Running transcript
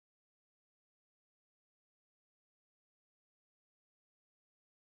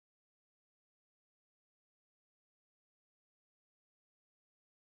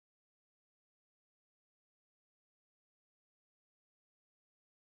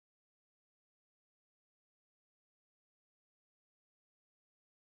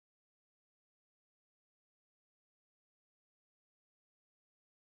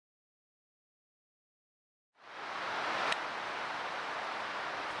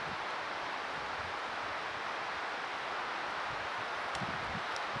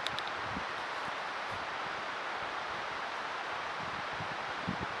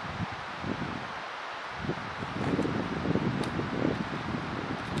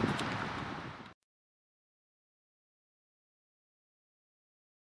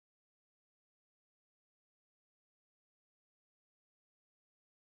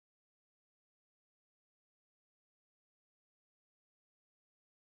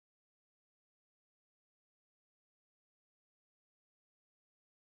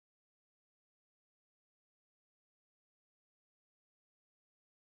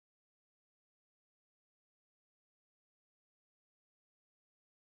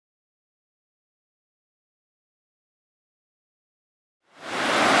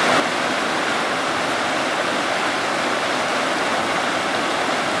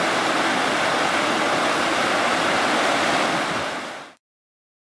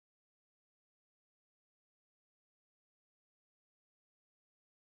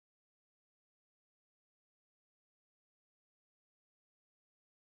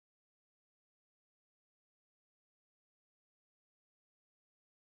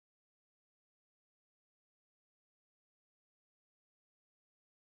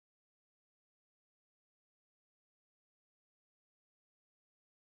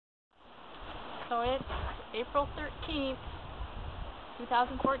So it's April 13th,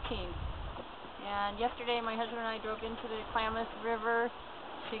 2014. And yesterday my husband and I drove into the Klamath River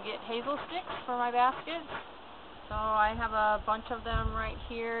to get hazel sticks for my baskets. So I have a bunch of them right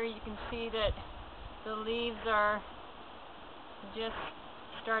here. You can see that the leaves are just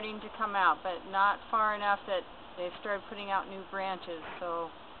starting to come out, but not far enough that they've started putting out new branches. So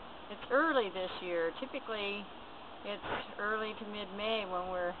it's early this year. Typically it's early to mid-May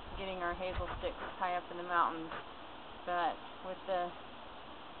when we're getting our hazel sticks high up in the mountains. But with the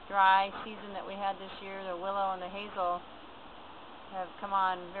dry season that we had this year, the willow and the hazel have come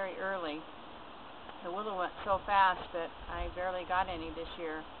on very early. The willow went so fast that I barely got any this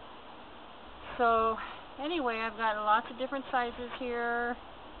year. So anyway, I've got lots of different sizes here.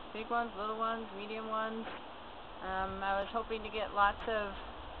 Big ones, little ones, medium ones. I was hoping to get lots of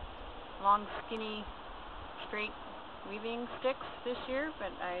long, skinny, straight weaving sticks this year, but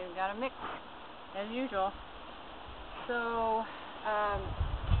I got a mix as usual. So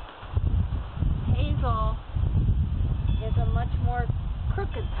hazel is a much more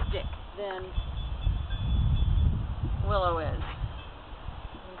crooked stick than willow is.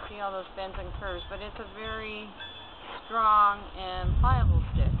 You can see all those bends and curves, but it's a very strong and pliable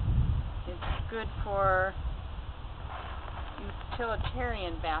stick. It's good for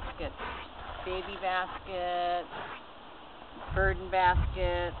utilitarian baskets, baby baskets, burden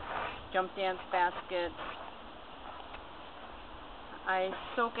baskets, jump dance baskets. I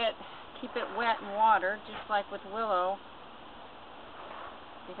soak it, keep it wet in water, just like with willow,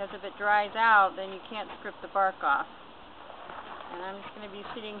 because if it dries out, then you can't strip the bark off. And I'm just going to be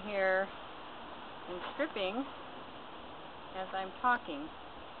sitting here and stripping as I'm talking.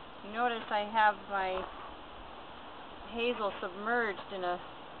 You notice I have my hazel submerged in a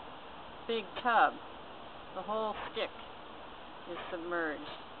big tub. The whole stick is submerged.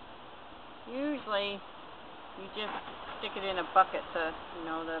 Usually you just stick it in a bucket, the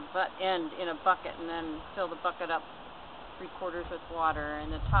butt end in a bucket, and then fill the bucket up 3/4 with water,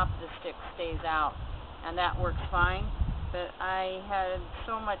 and the top of the stick stays out, and that works fine. But I had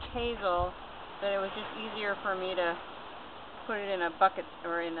so much hazel that it was just easier for me to put it in a bucket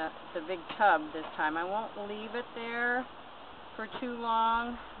or in the big tub this time. I won't leave it there for too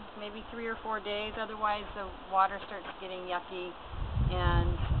long, maybe 3 or 4 days, otherwise the water starts getting yucky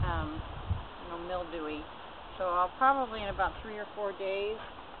and mildewy. So I'll probably in about 3 or 4 days,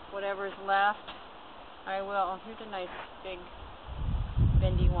 whatever's left, I will. Here's a nice big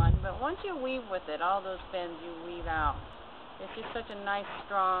bendy one. But once you weave with it, all those bends you weave out. It's just such a nice,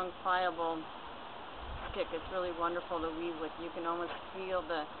 strong, pliable stick. It's really wonderful to weave with. You can almost feel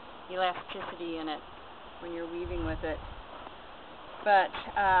the elasticity in it when you're weaving with it. But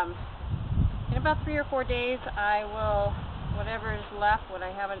in about 3 or 4 days, I will, whatever is left, what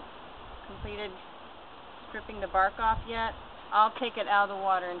I haven't completed stripping the bark off yet, I'll take it out of the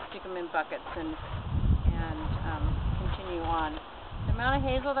water and stick them in buckets and continue on. The amount of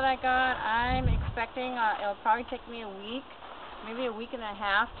hazel that I got, I'm expecting it'll probably take me a week, maybe a week and a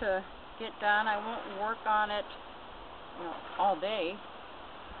half to get done. I won't work on it all day,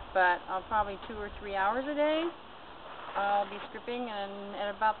 but I'll probably 2 or 3 hours a day I'll be stripping, and at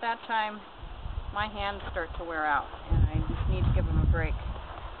about that time my hands start to wear out and I just need to give them a break.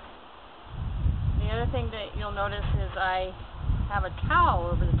 The other thing that you'll notice is I have a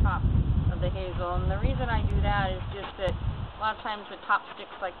towel over the top of the hazel, and the reason I do that is just that a lot of times the top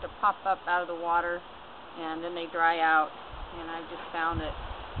sticks like to pop up out of the water and then they dry out, and I've just found that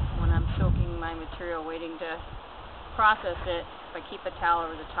when I'm soaking my material waiting to process it, if I keep a towel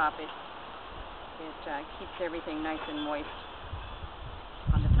over the top, it keeps everything nice and moist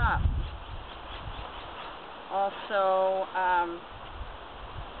on the top. Also,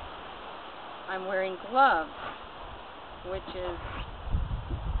 I'm wearing gloves, which is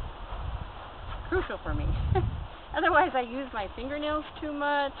crucial for me. Otherwise I use my fingernails too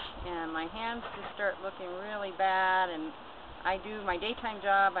much and my hands just start looking really bad, and I do my daytime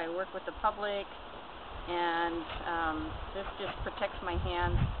job, I work with the public, and this just protects my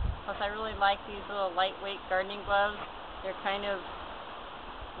hands. Plus I really like these little lightweight gardening gloves. They're kind of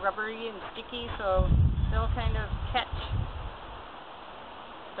rubbery and sticky, so they'll kind of catch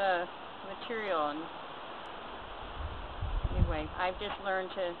the material. And anyway, I've just learned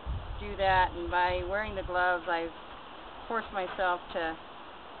to do that, and by wearing the gloves I've forced myself to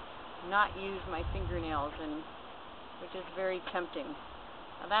not use my fingernails, and which is very tempting.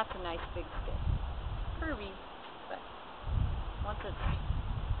 Now that's a nice big stick. Curvy, but once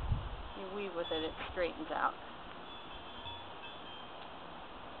you weave with it, it straightens out.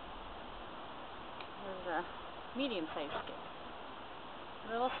 Here's a medium-sized stick,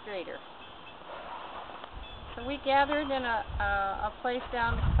 a little straighter. So we gathered in a place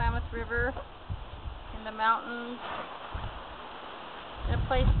down the Klamath River in the mountains, in a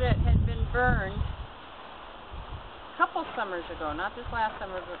place that had been burned a couple summers ago, not this last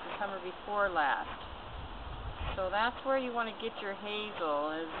summer, but the summer before last. So that's where you want to get your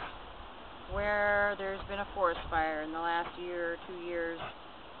hazel, is where there's been a forest fire in the last year or 2 years,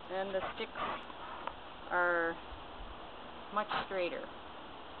 and the sticks are much straighter.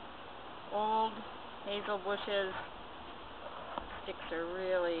 Old hazel bushes, sticks are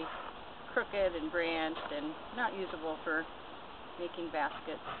really crooked and branched and not usable for making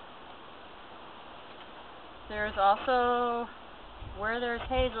baskets. There's also, where there's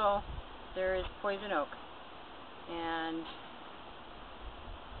hazel, there is poison oak. And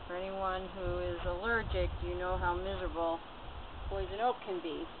for anyone who is allergic, you know how miserable poison oak can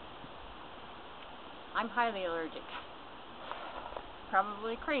be. I'm highly allergic.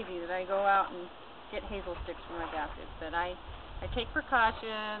 Probably crazy that I go out and get hazel sticks for my baskets, but I take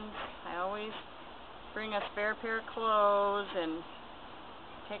precautions. I always bring a spare pair of clothes and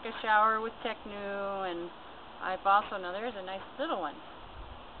take a shower with Technu, and I've also, now there's a nice little one.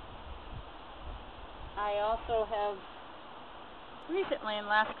 I also have recently, in the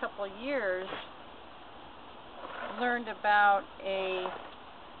last couple of years, learned about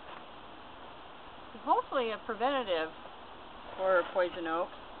hopefully a preventative for poison oak.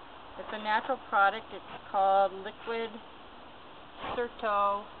 It's a natural product. It's called liquid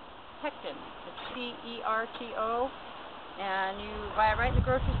certopectin. It's C-E-R-T-O, and you buy it right in the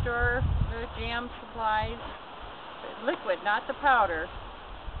grocery store, the jam supplies. It's liquid, not the powder.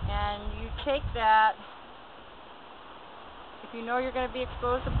 And you take that. If you know you're going to be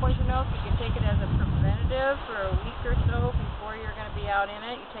exposed to poison oak, you can take it as a preventative for a week or so before you're going to be out in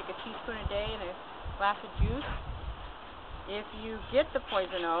it. You take a teaspoon a day in a glass of juice. If you get the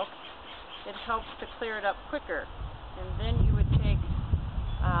poison oak, it helps to clear it up quicker. And then you would take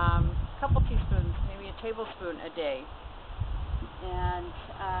a couple teaspoons, maybe a tablespoon a day. And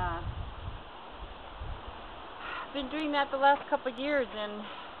I've been doing that the last couple of years, and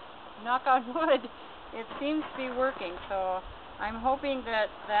knock on wood, it seems to be working. So I'm hoping that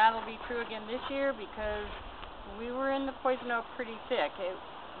that'll be true again this year, because we were in the poison oak pretty thick.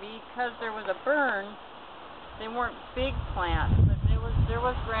 Because there was a burn, they weren't big plants, but there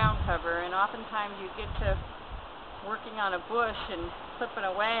was ground cover, and oftentimes you get to working on a bush and clipping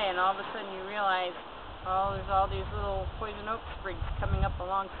away, and all of a sudden you realize, oh, there's all these little poison oak sprigs coming up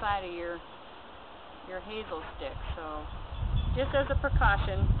alongside of your hazel stick. So just as a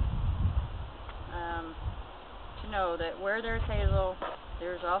precaution, to know that where there's hazel,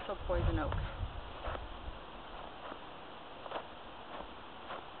 there's also poison oak.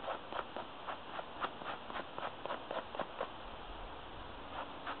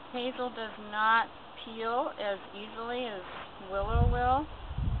 Hazel does not peel as easily as willow will,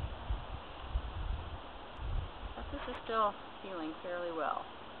 but this is still peeling fairly well.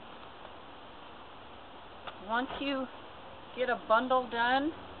 Once you get a bundle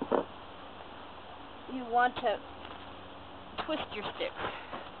done, you want to twist your sticks,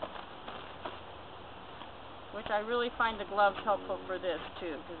 which I really find the gloves helpful for this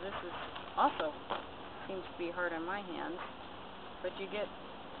too, because this is also seems to be hard on my hands. But you get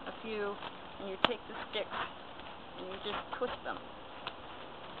a few, and you take the sticks and you just twist them.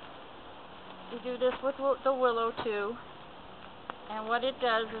 You do this with the willow too, and what it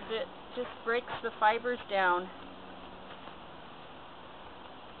does is it just breaks the fibers down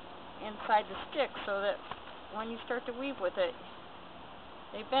inside the stick, so that when you start to weave with it,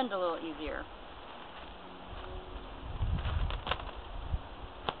 they bend a little easier.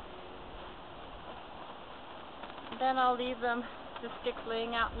 And then I'll leave the sticks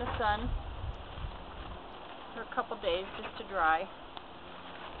laying out in the sun for a couple days just to dry.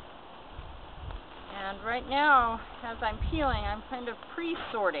 And right now, as I'm peeling, I'm kind of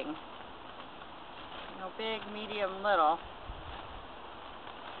pre-sorting. You know, big, medium, little.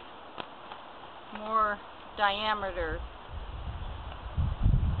 More diameter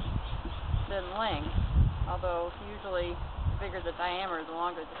than length, although usually the bigger the diameter, the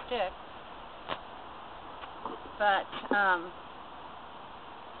longer the stick. But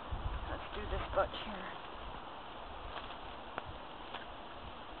let's do this bunch here.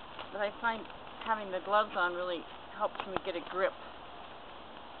 But I find having the gloves on really helps me get a grip,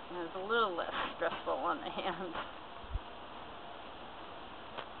 and it's a little less stressful on the hands.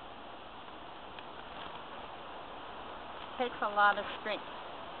 It takes a lot of strength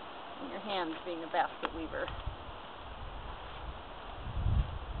in your hands being a basket weaver.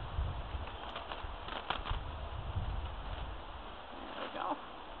 There we go.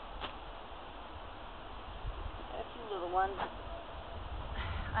 ones,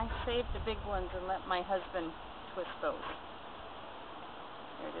 I saved the big ones and let my husband twist those.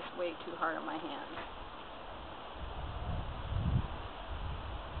 They're just way too hard on my hands.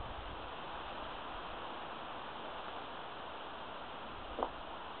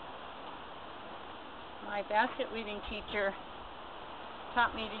 My basket weaving teacher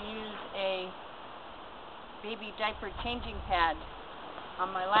taught me to use a baby diaper changing pad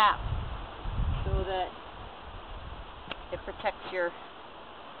on my lap so that it protects your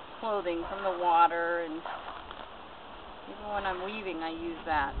clothing from the water, and even when I'm weaving I use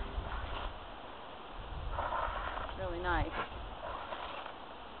that. It's really nice.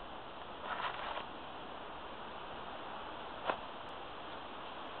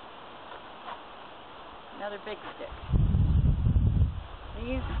 Another big stick.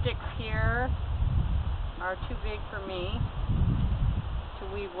 These sticks here are too big for me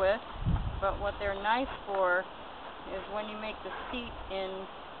to weave with, but what they're nice for is when you make the seat in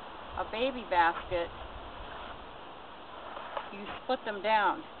a baby basket, you split them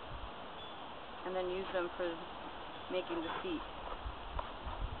down and then use them for making the seat.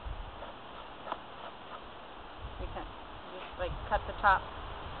 You can just like cut the top,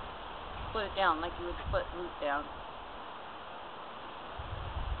 split it down like you would split root down.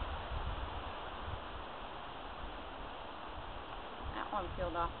 That one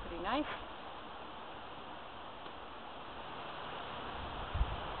peeled off pretty nice.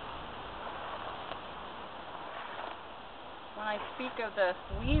 When I speak of the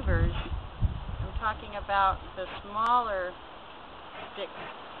weavers, I'm talking about the smaller sticks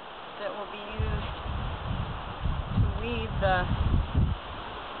that will be used to weave the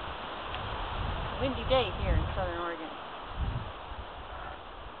windy day here in Southern Oregon.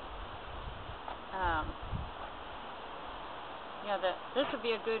 This would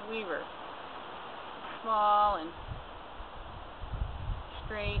be a good weaver. Small and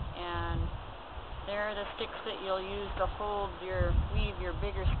straight, and they're the sticks that you'll use to weave your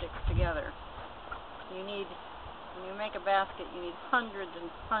bigger sticks together. When you make a basket, you need hundreds and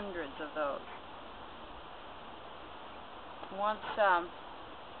hundreds of those. Once I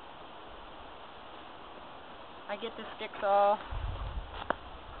get the sticks all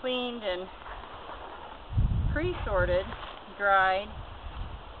cleaned and pre-sorted, dried,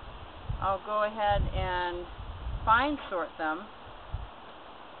 I'll go ahead and fine sort them.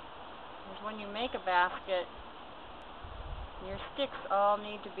 Because when you make a basket, your sticks all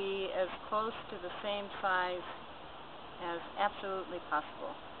need to be as close to the same size as absolutely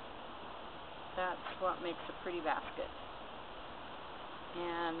possible. That's what makes a pretty basket.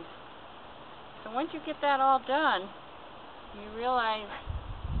 And so once you get that all done, you realize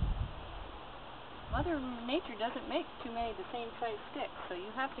Mother Nature doesn't make too many the same size sticks, so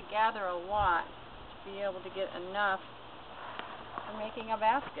you have to gather a lot to be able to get enough for making a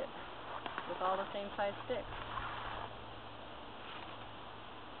basket with all the same size sticks.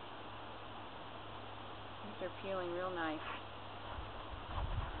 These are peeling real nice.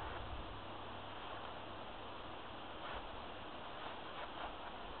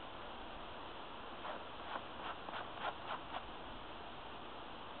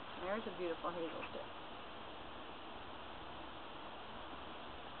 There's a beautiful hazel stick.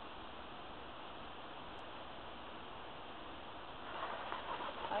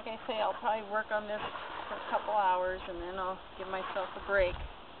 Like I say, I'll probably work on this for a couple hours and then I'll give myself a break,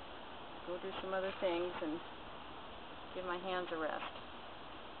 go do some other things, and give my hands a rest.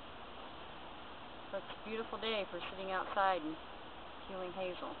 So it's a beautiful day for sitting outside and peeling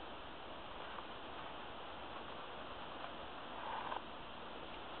hazel.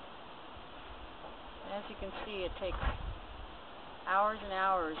 As you can see, it takes hours and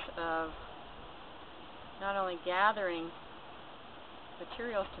hours of not only gathering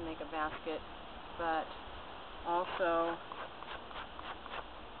materials to make a basket, but also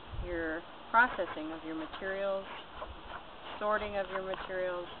your processing of your materials, sorting of your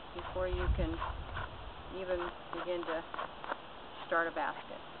materials before you can even begin to start a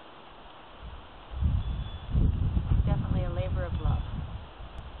basket. Definitely a labor of love.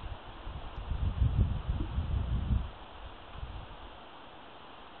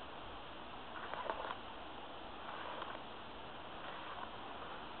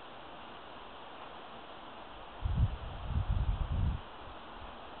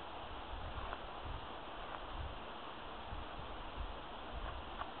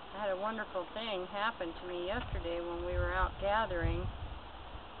 I had a wonderful thing happen to me yesterday when we were out gathering.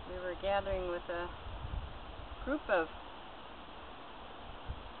 We were gathering with a group of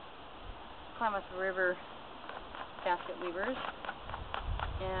Klamath River basket weavers,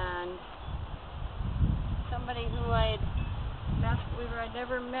 and somebody who basket weaver I'd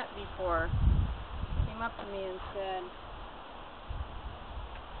never met before came up to me and said,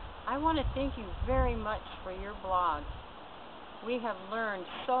 "I want to thank you very much for your blog. We have learned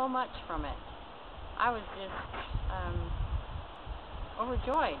so much from it." I was just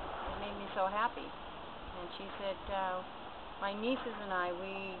overjoyed. It made me so happy. And she said, "My nieces and I,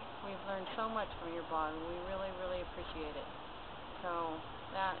 we've learned so much from your blog. We really, really appreciate it." So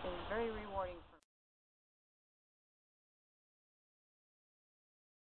that is very rewarding.